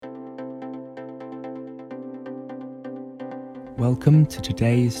Welcome to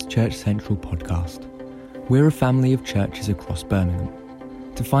today's Church Central podcast. We're a family of churches across Birmingham.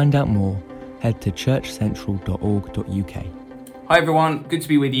 To find out more, head to churchcentral.org.uk. Hi everyone, good to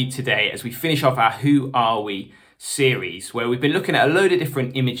be with you today as we finish off our Who Are We series, where we've been looking at a load of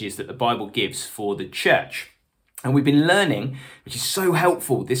different images that the Bible gives for the church. And we've been learning, which is so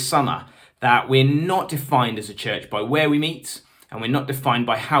helpful this summer, that we're not defined as a church by where we meet, and we're not defined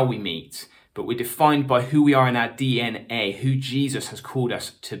by how we meet, but we're defined by who we are in our DNA, who Jesus has called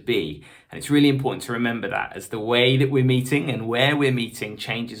us to be. And it's really important to remember that as the way that we're meeting and where we're meeting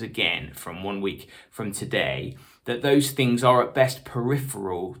changes again from 1 week from today, that those things are at best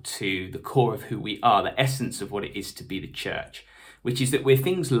peripheral to the core of who we are, the essence of what it is to be the church, which is that we're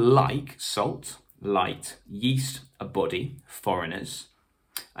things like salt, light, yeast, a body, foreigners,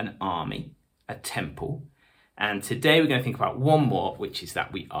 an army, a temple. And today we're going to think about one more, which is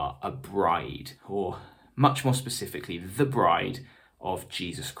that we are a bride, or much more specifically, the bride of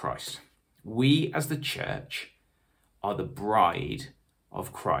Jesus Christ. We as the church are the bride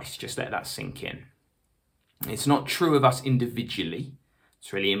of Christ. Just let that sink in. It's not true of us individually.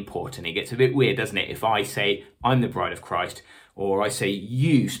 It's really important. It gets a bit weird, doesn't it? If I say I'm the bride of Christ, or I say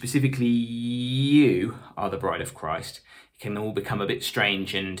you, specifically you are the bride of Christ, it can all become a bit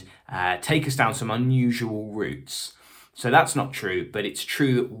strange and take us down some unusual routes. So that's not true, but it's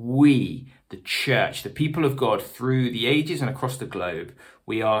true that we, the church, the people of God through the ages and across the globe,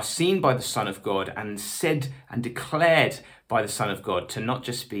 we are seen by the Son of God and said and declared by the Son of God to not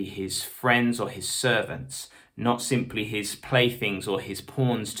just be his friends or his servants, not simply his playthings or his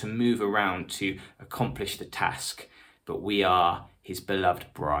pawns to move around to accomplish the task, but we are his beloved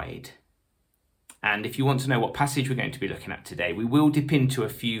bride. And if you want to know what passage we're going to be looking at today, we will dip into a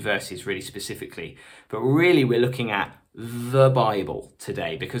few verses really specifically, but really we're looking at the Bible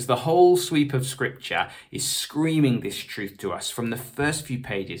today, because the whole sweep of scripture is screaming this truth to us from the first few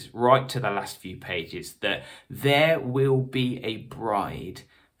pages right to the last few pages, that there will be a bride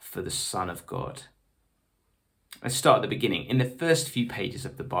for the Son of God. Let's start at the beginning. In the first few pages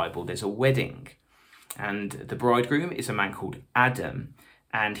of the Bible, there's a wedding, and the bridegroom is a man called Adam,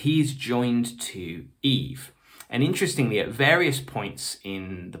 and he's joined to Eve. And interestingly, at various points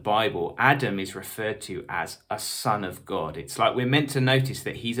in the Bible, Adam is referred to as a son of God. It's like we're meant to notice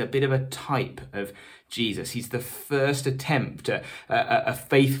that he's a bit of a type of Jesus. He's the first attempt at a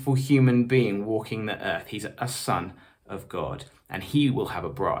faithful human being walking the earth. He's a son of God, and he will have a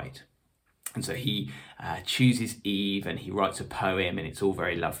bride. And so he chooses Eve and he writes a poem, and it's all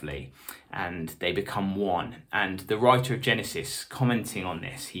very lovely, and they become one. And the writer of Genesis, commenting on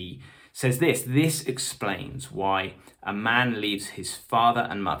this, he says this explains why a man leaves his father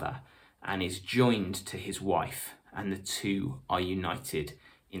and mother and is joined to his wife, and the two are united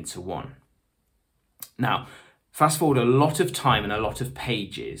into one. Now, fast forward a lot of time and a lot of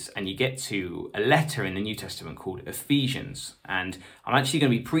pages, and you get to a letter in the New Testament called Ephesians. And I'm actually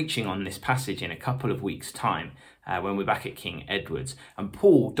going to be preaching on this passage in a couple of weeks' time when we're back at King Edward's. And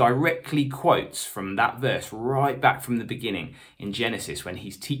Paul directly quotes from that verse right back from the beginning in Genesis when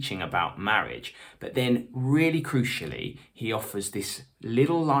he's teaching about marriage. But then really crucially, he offers this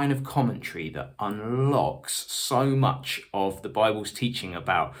little line of commentary that unlocks so much of the Bible's teaching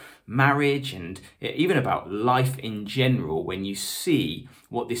about marriage and even about life in general when you see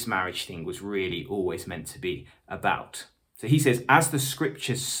what this marriage thing was really always meant to be about. So he says, as the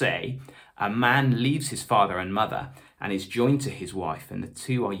scriptures say, a man leaves his father and mother and is joined to his wife, and the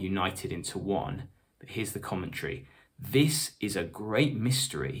two are united into one. But here's the commentary. This is a great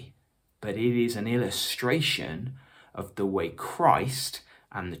mystery, but it is an illustration of the way Christ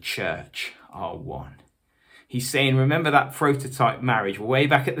and the church are one. He's saying, remember that prototype marriage way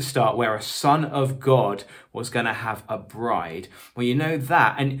back at the start where a son of God was going to have a bride? Well, you know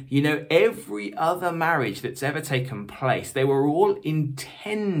that, and you know every other marriage that's ever taken place, they were all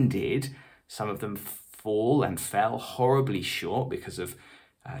intended. Some of them fall and fell horribly short because of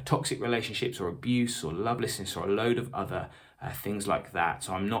toxic relationships or abuse or lovelessness or a load of other things like that.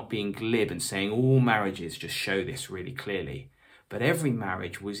 So I'm not being glib and saying all marriages just show this really clearly. But every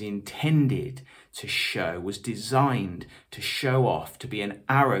marriage was intended to show, was designed to show off, to be an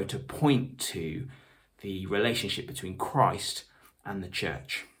arrow to point to the relationship between Christ and the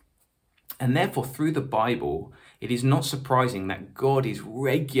church. And therefore, through the Bible, it is not surprising that God is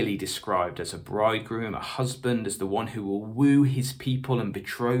regularly described as a bridegroom, a husband, as the one who will woo his people and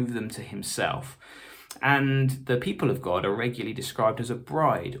betroth them to himself. And the people of God are regularly described as a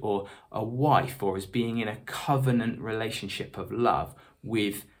bride or a wife, or as being in a covenant relationship of love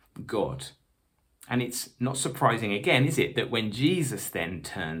with God. And it's not surprising again, is it, that when Jesus then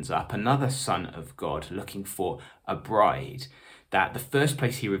turns up, another Son of God looking for a bride, that the first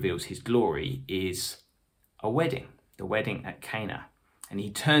place he reveals his glory is a wedding, the wedding at Cana. And he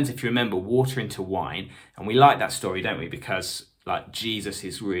turns, if you remember, water into wine. And we like that story, don't we? Because like Jesus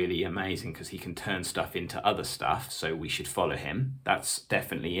is really amazing because he can turn stuff into other stuff. So we should follow him. That's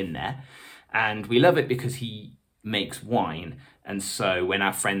definitely in there. And we love it because he makes wine. And so when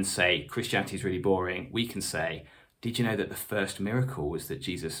our friends say Christianity is really boring, we can say, did you know that the first miracle was that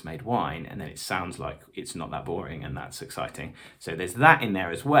Jesus made wine? And then it sounds like it's not that boring and that's exciting. So there's that in there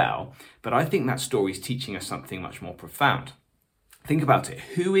as well. But I think that story is teaching us something much more profound. Think about it.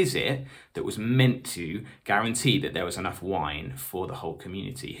 Who is it that was meant to guarantee that there was enough wine for the whole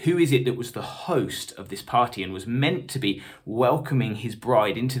community? Who is it that was the host of this party and was meant to be welcoming his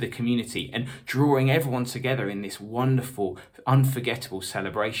bride into the community and drawing everyone together in this wonderful, unforgettable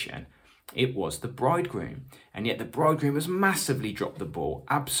celebration? It was the bridegroom. And yet the bridegroom has massively dropped the ball,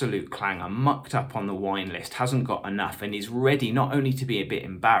 absolute clanger, mucked up on the wine list, hasn't got enough, and is ready not only to be a bit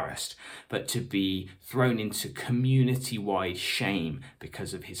embarrassed, but to be thrown into community-wide shame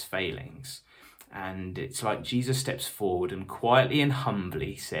because of his failings. And it's like Jesus steps forward and quietly and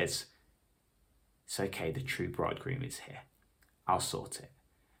humbly says, it's okay, the true bridegroom is here. I'll sort it.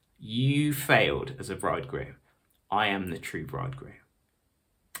 You failed as a bridegroom. I am the true bridegroom.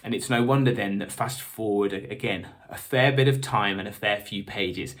 And it's no wonder then that fast forward again a fair bit of time and a fair few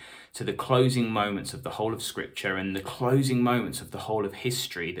pages to the closing moments of the whole of Scripture and the closing moments of the whole of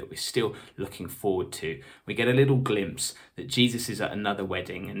history that we're still looking forward to. We get a little glimpse that Jesus is at another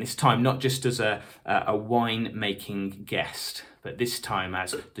wedding, and this time not just as a wine-making guest, but this time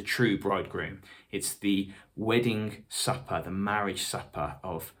as the true bridegroom. It's the wedding supper, the marriage supper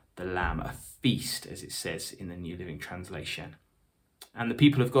of the Lamb, a feast, as it says in the New Living Translation. And the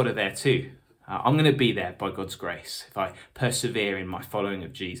people of God are there too. I'm going to be there by God's grace if I persevere in my following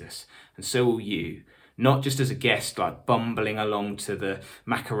of Jesus. And so will you, not just as a guest like bumbling along to the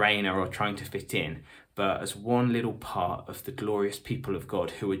Macarena or trying to fit in, but as one little part of the glorious people of God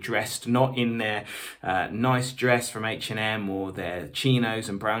who are dressed not in their nice dress from H&M or their chinos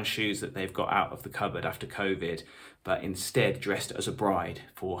and brown shoes that they've got out of the cupboard after COVID, but instead dressed as a bride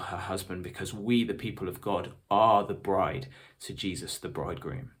for her husband, because we, the people of God, are the bride to Jesus, the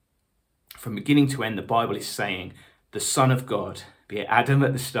bridegroom. From beginning to end, the Bible is saying the Son of God, be it Adam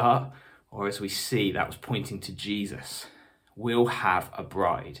at the start, or as we see, that was pointing to Jesus, will have a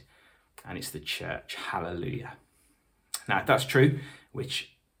bride, and it's the church. Hallelujah. Now, if that's true,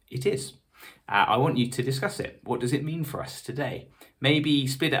 which it is, I want you to discuss it. What does it mean for us today? Maybe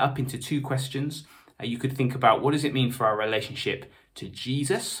split it up into two questions. You could think about, what does it mean for our relationship to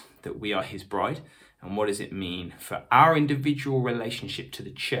Jesus, that we are his bride? And what does it mean for our individual relationship to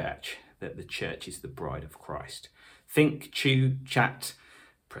the church, that the church is the bride of Christ? Think, chew, chat,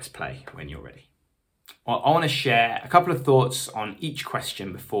 press play when you're ready. I want to share a couple of thoughts on each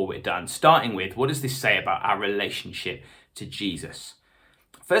question before we're done, starting with, what does this say about our relationship to Jesus?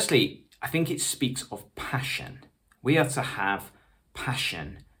 Firstly, I think it speaks of passion. We are to have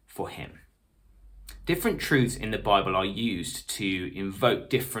passion for him. Different truths in the Bible are used to invoke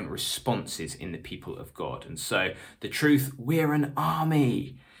different responses in the people of God. And so the truth, we're an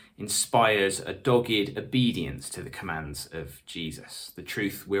army, inspires a dogged obedience to the commands of Jesus. The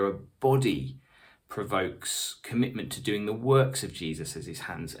truth, we're a body, provokes commitment to doing the works of Jesus as his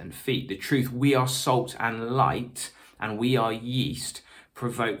hands and feet. The truth, we are salt and light, and we are yeast,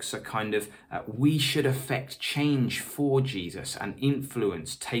 provokes a kind of, we should affect change for Jesus and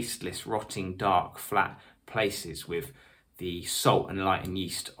influence tasteless, rotting, dark, flat places with the salt and light and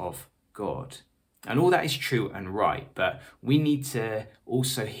yeast of God. And all that is true and right, but we need to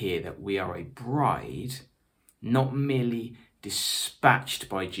also hear that we are a bride, not merely dispatched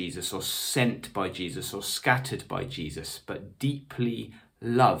by Jesus or sent by Jesus or scattered by Jesus, but deeply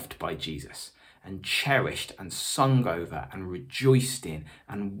loved by Jesus and cherished and sung over and rejoiced in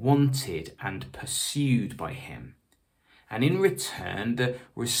and wanted and pursued by him. And in return, the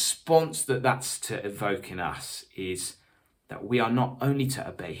response that's to evoke in us is that we are not only to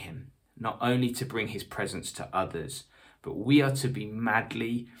obey him, not only to bring his presence to others, but we are to be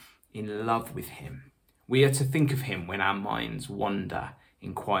madly in love with him. We are to think of him when our minds wander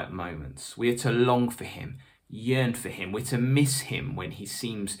in quiet moments. We are to long for him, yearn for him. We're to miss him when he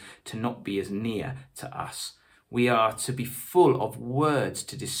seems to not be as near to us. We are to be full of words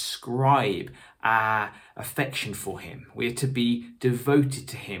to describe our affection for him. We're to be devoted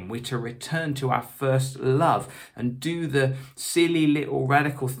to him. We're to return to our first love and do the silly little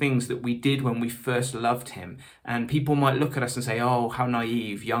radical things that we did when we first loved him. And people might look at us and say, oh, how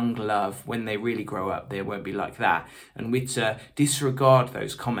naive, young love. When they really grow up, they won't be like that. And we're to disregard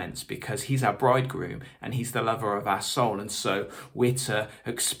those comments because he's our bridegroom and he's the lover of our soul. And so we're to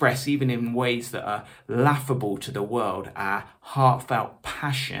express, even in ways that are laughable to the world, our heartfelt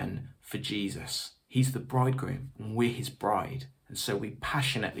passion for Jesus. He's the bridegroom and we're his bride. And so we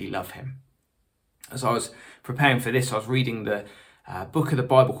passionately love him. As I was preparing for this, I was reading the book of the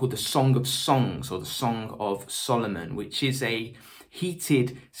Bible called the Song of Songs, or the Song of Solomon, which is a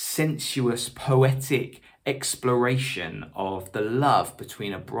heated, sensuous, poetic exploration of the love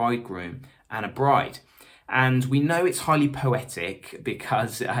between a bridegroom and a bride. And we know it's highly poetic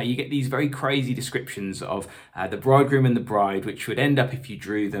because you get these very crazy descriptions of the bridegroom and the bride, which would end up, if you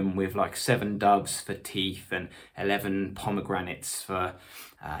drew them, with like 7 doves for teeth and 11 pomegranates for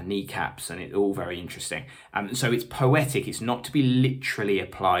kneecaps, and it's all very interesting. So it's poetic. It's not to be literally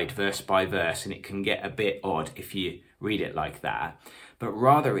applied verse by verse, and it can get a bit odd if you read it like that. But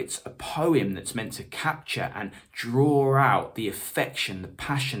rather it's a poem that's meant to capture and draw out the affection, the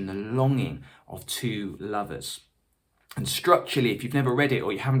passion, the longing of two lovers. And structurally, if you've never read it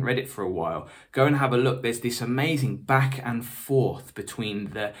or you haven't read it for a while, go and have a look. There's this amazing back and forth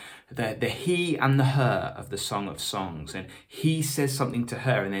between the he and the her of the Song of Songs. And he says something to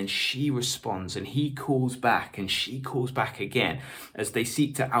her and then she responds, and he calls back and she calls back again, as they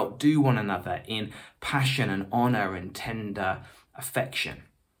seek to outdo one another in passion and honor and tender affection.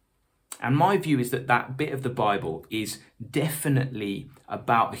 And my view is that that bit of the Bible is definitely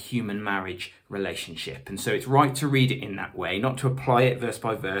about a human marriage relationship. And so it's right to read it in that way, not to apply it verse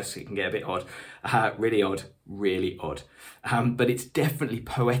by verse. It can get a bit odd, really odd. But it's definitely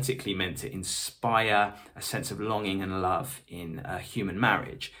poetically meant to inspire a sense of longing and love in a human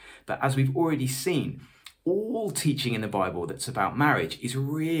marriage. But as we've already seen, all teaching in the Bible that's about marriage is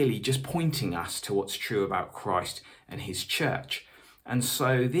really just pointing us to what's true about Christ and his church. And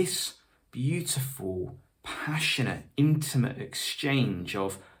so this beautiful, passionate, intimate exchange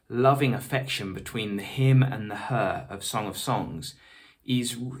of loving affection between the him and the her of Song of Songs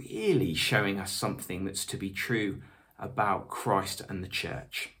is really showing us something that's to be true about Christ and the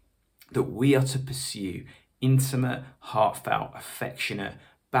church. That we are to pursue intimate, heartfelt, affectionate,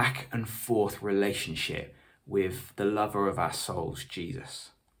 back and forth relationship with the lover of our souls, Jesus.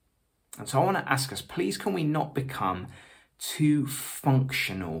 And so I want to ask us, please, can we not become too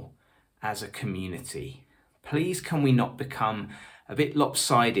functional as a community? Please, can we not become a bit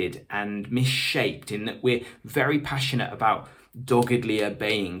lopsided and misshaped in that we're very passionate about doggedly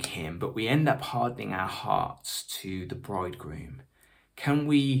obeying him, but we end up hardening our hearts to the bridegroom? Can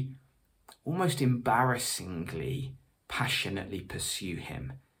we almost embarrassingly, passionately pursue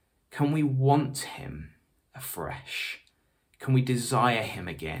him? Can we want him afresh? Can we desire him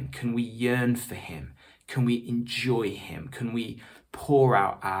again? Can we yearn for him? Can we enjoy him? Can we pour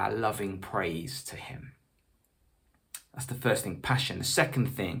out our loving praise to him? That's the first thing, passion. The second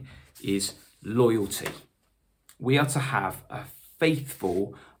thing is loyalty. We are to have a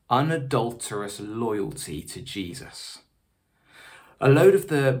faithful, unadulterous loyalty to Jesus. A load of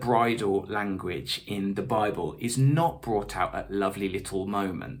the bridal language in the Bible is not brought out at lovely little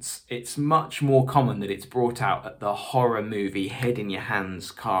moments. It's much more common that it's brought out at the horror movie, head in your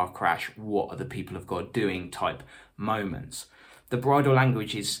hands, car crash, what are the people of God doing type moments. The bridal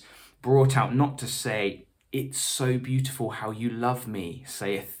language is brought out not to say, it's so beautiful how you love me,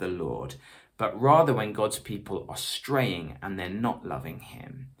 saith the Lord, but rather when God's people are straying and they're not loving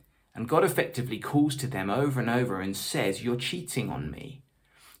him. And God effectively calls to them over and over and says, you're cheating on me.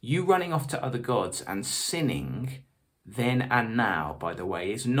 You running off to other gods and sinning then and now, by the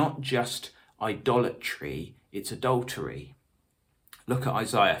way, is not just idolatry, it's adultery. Look at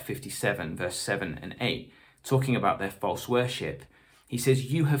Isaiah 57, verse 7 and 8, talking about their false worship. He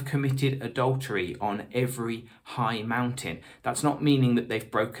says, you have committed adultery on every high mountain. That's not meaning that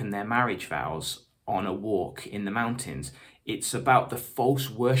they've broken their marriage vows on a walk in the mountains. It's about the false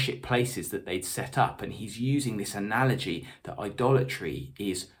worship places that they'd set up. And he's using this analogy that idolatry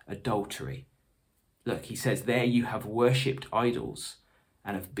is adultery. Look, he says, there you have worshipped idols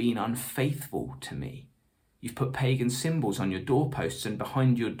and have been unfaithful to me. You've put pagan symbols on your doorposts and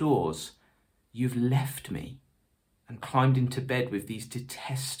behind your doors. You've left me and climbed into bed with these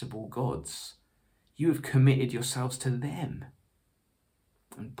detestable gods. You have committed yourselves to them.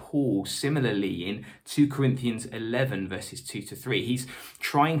 And Paul, similarly, in 2 Corinthians 11, verses 2-3, he's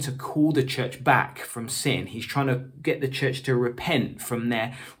trying to call the church back from sin. He's trying to get the church to repent from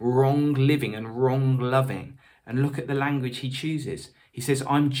their wrong living and wrong loving. And look at the language he chooses. He says,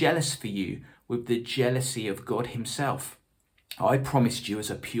 I'm jealous for you with the jealousy of God himself. I promised you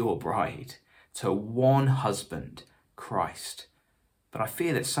as a pure bride to one husband, Christ. But I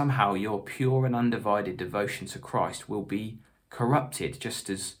fear that somehow your pure and undivided devotion to Christ will be corrupted, just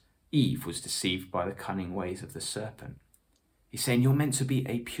as Eve was deceived by the cunning ways of the serpent. He's saying you're meant to be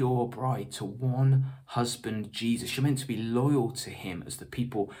a pure bride to one husband, Jesus. You're meant to be loyal to him as the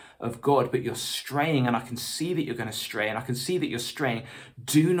people of God, but you're straying, and I can see that you're going to stray, and I can see that you're straying.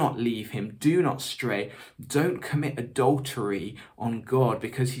 Do not leave him. Do not stray. Don't commit adultery on God,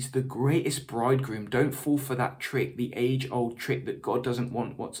 because he's the greatest bridegroom. Don't fall for that trick, the age-old trick that God doesn't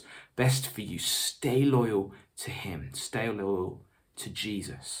want what's best for you. Stay loyal to him. Stay loyal to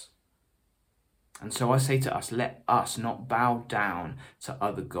Jesus. And so I say to us, let us not bow down to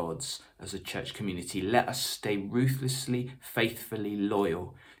other gods as a church community. Let us stay ruthlessly, faithfully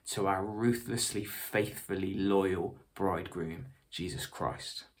loyal to our ruthlessly, faithfully loyal bridegroom, Jesus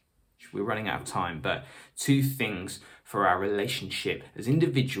Christ. We're running out of time, but 2 things for our relationship as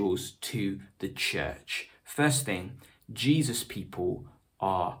individuals to the church. First thing, Jesus people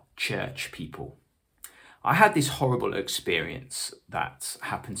are church people. I had this horrible experience that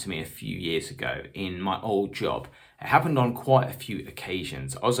happened to me a few years ago in my old job. It happened on quite a few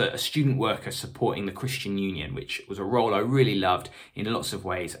occasions. I was a student worker supporting the Christian Union, which was a role I really loved in lots of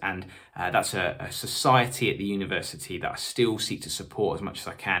ways. And that's a society at the university that I still seek to support as much as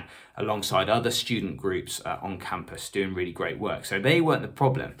I can, alongside other student groups on campus doing really great work. So they weren't the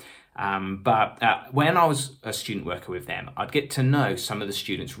problem. But when I was a student worker with them, I'd get to know some of the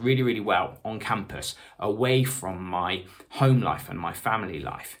students really, really well on campus, away from my home life and my family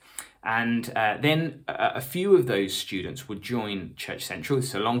life. And then a few of those students would join Church Central. This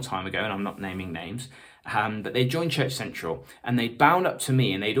is a long time ago, and I'm not naming names. But they joined Church Central, and they'd bound up to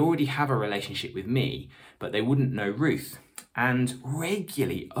me, and they'd already have a relationship with me, but they wouldn't know Ruth. And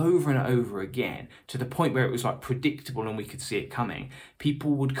regularly, over and over again, to the point where it was like predictable and we could see it coming,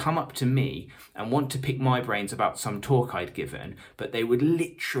 people would come up to me and want to pick my brains about some talk I'd given, but they would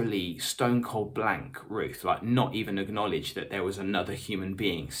literally stone cold blank Ruth, like not even acknowledge that there was another human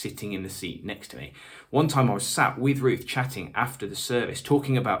being sitting in the seat next to me. One time I was sat with Ruth chatting after the service,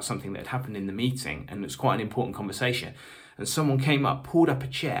 talking about something that had happened in the meeting, and it was quite an important conversation. And someone came up, pulled up a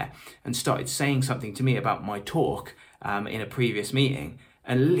chair, and started saying something to me about my talk in a previous meeting,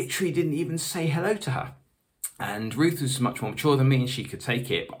 and literally didn't even say hello to her. And Ruth was much more mature than me and she could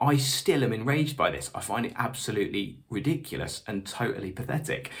take it, but I still am enraged by this. I find it absolutely ridiculous and totally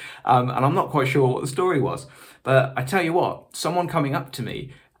pathetic. And I'm not quite sure what the story was, but I tell you what, someone coming up to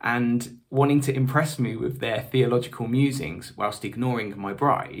me and wanting to impress me with their theological musings whilst ignoring my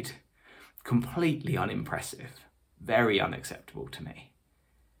bride, completely unimpressive, very unacceptable to me.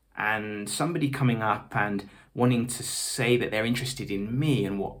 And somebody coming up and wanting to say that they're interested in me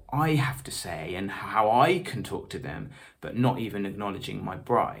and what I have to say and how I can talk to them, but not even acknowledging my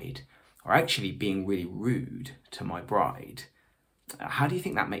bride, or actually being really rude to my bride. How do you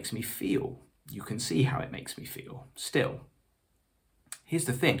think that makes me feel? You can see how it makes me feel still. Here's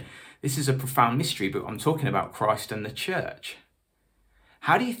the thing. This is a profound mystery, but I'm talking about Christ and the church.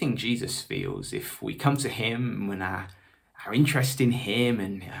 How do you think Jesus feels if we come to him when our interest in him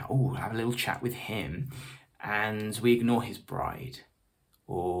and have a little chat with him, and we ignore his bride,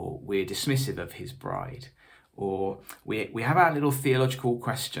 or we're dismissive of his bride, or we have our little theological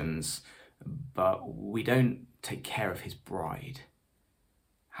questions, but we don't take care of his bride?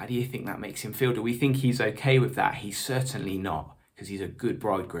 How do you think that makes him feel? Do we think he's okay with that? He's certainly not, because he's a good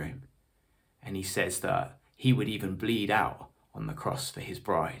bridegroom. And he says that he would even bleed out on the cross for his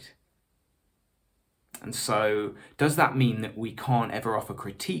bride. And so, does that mean that we can't ever offer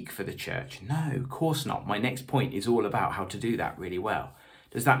critique for the church? No, of course not. My next point is all about how to do that really well.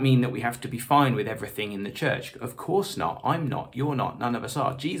 Does that mean that we have to be fine with everything in the church? Of course not. I'm not. You're not. None of us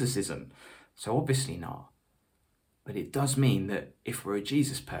are. Jesus isn't. So obviously not. But it does mean that if we're a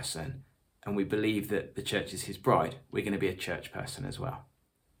Jesus person and we believe that the church is his bride, we're going to be a church person as well.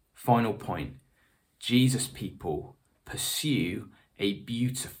 Final point. Jesus people pursue a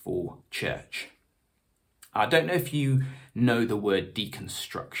beautiful church. I don't know if you know the word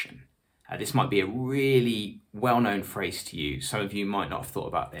deconstruction. This might be a really well-known phrase to you. Some of you might not have thought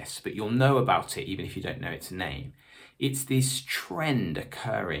about this, but you'll know about it even if you don't know its name. It's this trend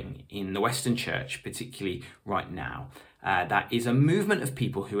occurring in the Western church, particularly right now, that is a movement of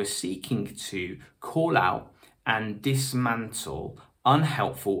people who are seeking to call out and dismantle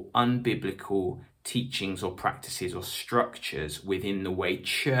unhelpful, unbiblical teachings or practices or structures within the way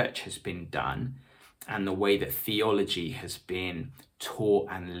church has been done and the way that theology has been taught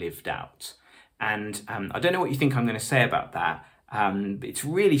and lived out. And I don't know what you think I'm going to say about that. It's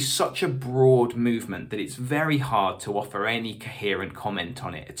really such a broad movement that it's very hard to offer any coherent comment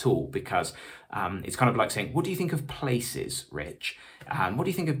on it at all, because it's kind of like saying, what do you think of places, Rich? What do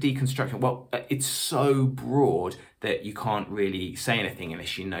you think of deconstruction? Well, it's so broad that you can't really say anything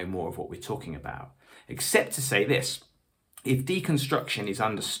unless you know more of what we're talking about. Except to say this: if deconstruction is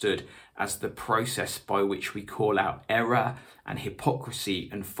understood as the process by which we call out error and hypocrisy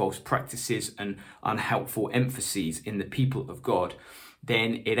and false practices and unhelpful emphases in the people of God,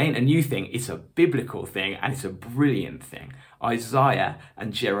 then it ain't a new thing, it's a biblical thing, and it's a brilliant thing. Isaiah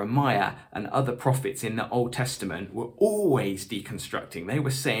and Jeremiah and other prophets in the Old Testament were always deconstructing. They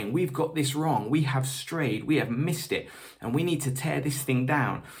were saying, we've got this wrong, we have strayed, we have missed it, and we need to tear this thing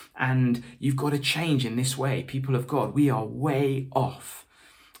down, and you've got to change in this way. People of God, we are way off.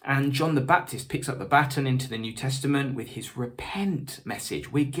 And John the Baptist picks up the baton into the New Testament with his repent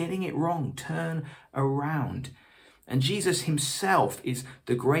message. We're getting it wrong, turn around. And Jesus himself is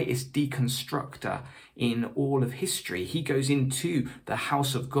the greatest deconstructor in all of history. He goes into the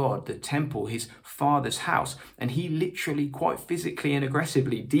house of God, the temple, his Father's house, and he literally, quite physically and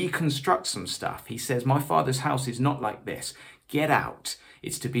aggressively, deconstructs some stuff. He says, my Father's house is not like this. Get out.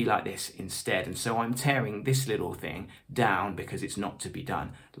 It's to be like this instead. And so I'm tearing this little thing down because it's not to be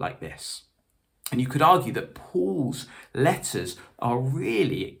done like this. And you could argue that Paul's letters are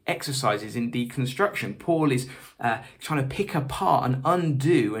really exercises in deconstruction. Paul is trying to pick apart and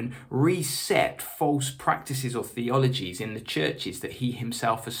undo and reset false practices or theologies in the churches that he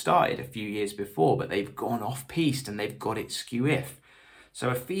himself has started a few years before, but they've gone off-piste and they've got it skew-if. So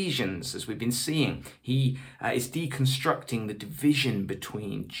Ephesians, as we've been seeing, he is deconstructing the division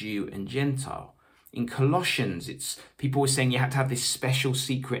between Jew and Gentile. In Colossians, people were saying you had to have this special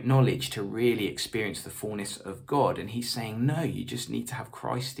secret knowledge to really experience the fullness of God. And he's saying, no, you just need to have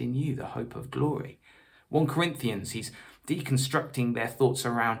Christ in you, the hope of glory. 1 Corinthians, he's deconstructing their thoughts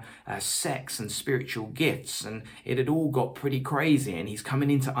around sex and spiritual gifts. And it had all got pretty crazy. And he's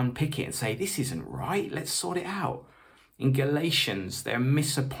coming in to unpick it and say, this isn't right. Let's sort it out. In Galatians, they're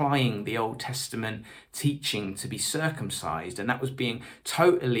misapplying the Old Testament teaching to be circumcised, and that was being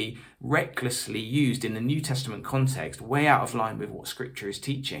totally recklessly used in the New Testament context, way out of line with what Scripture is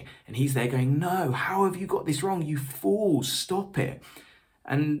teaching. And he's there going, no, how have you got this wrong? You fools, stop it.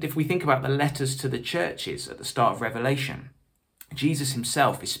 And if we think about the letters to the churches at the start of Revelation, Jesus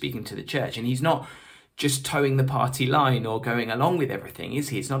himself is speaking to the church, and he's not just towing the party line or going along with everything, is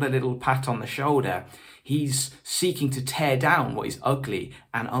he? It's not a little pat on the shoulder. He's seeking to tear down what is ugly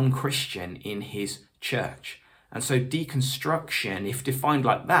and unchristian in his church. And so deconstruction, if defined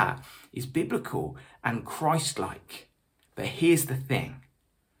like that, is biblical and Christ-like. But here's the thing.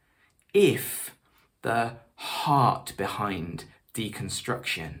 If the heart behind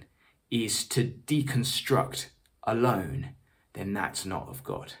deconstruction is to deconstruct alone, then that's not of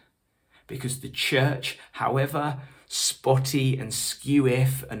God. Because the church, however spotty and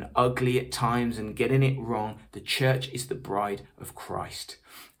skew-if and ugly at times and getting it wrong, the church is the bride of Christ.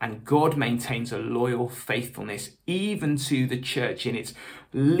 And God maintains a loyal faithfulness even to the church in its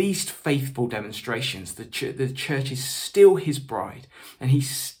least faithful demonstrations. The church is still his bride, and he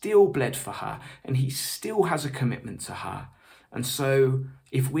still bled for her, and he still has a commitment to her. And so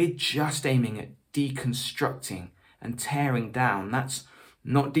if we're just aiming at deconstructing and tearing down, that's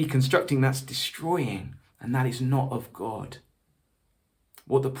not deconstructing, that's destroying. And that is not of God.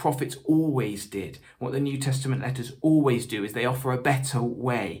 What the prophets always did, what the New Testament letters always do, is they offer a better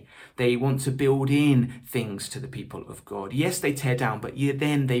way. They want to build in things to the people of God. Yes, they tear down, but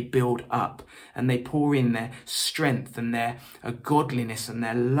then they build up, and they pour in their strength and their godliness and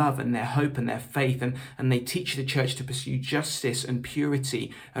their love and their hope and their faith, and they teach the church to pursue justice and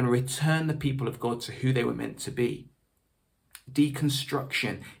purity and return the people of God to who they were meant to be.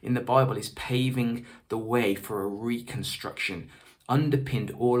 Deconstruction in the Bible is paving the way for a reconstruction,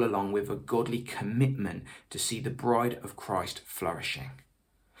 underpinned all along with a godly commitment to see the bride of Christ flourishing.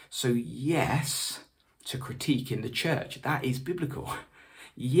 So yes, to critique in the church, that is biblical.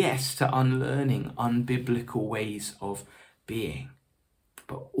 Yes, to unlearning unbiblical ways of being.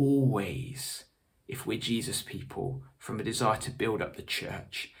 But always, if we're Jesus people, from a desire to build up the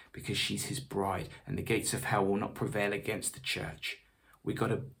church, because she's his bride, and the gates of hell will not prevail against the church. We've got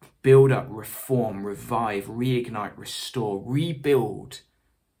to build up, reform, revive, reignite, restore, rebuild,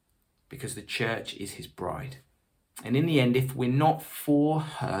 because the church is his bride. And in the end, if we're not for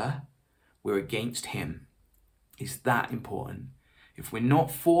her, we're against him. It's that important. If we're not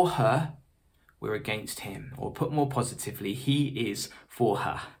for her, we're against him. Or put more positively, he is for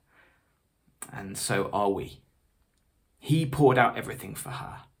her. And so are we. He poured out everything for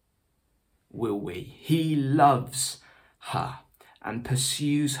her. Will we? He loves her and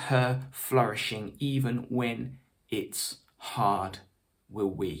pursues her flourishing even when it's hard. Will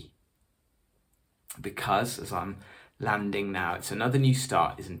we? Because, as I'm landing now, it's another new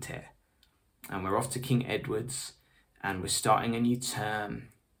start, isn't it? And we're off to King Edward's and we're starting a new term.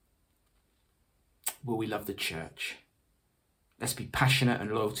 Will we love the church? Let's be passionate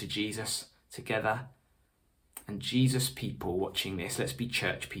and loyal to Jesus together. And Jesus people watching this, let's be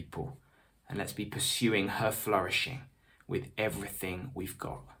church people. And let's be pursuing her flourishing with everything we've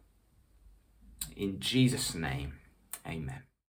got. In Jesus' name, amen.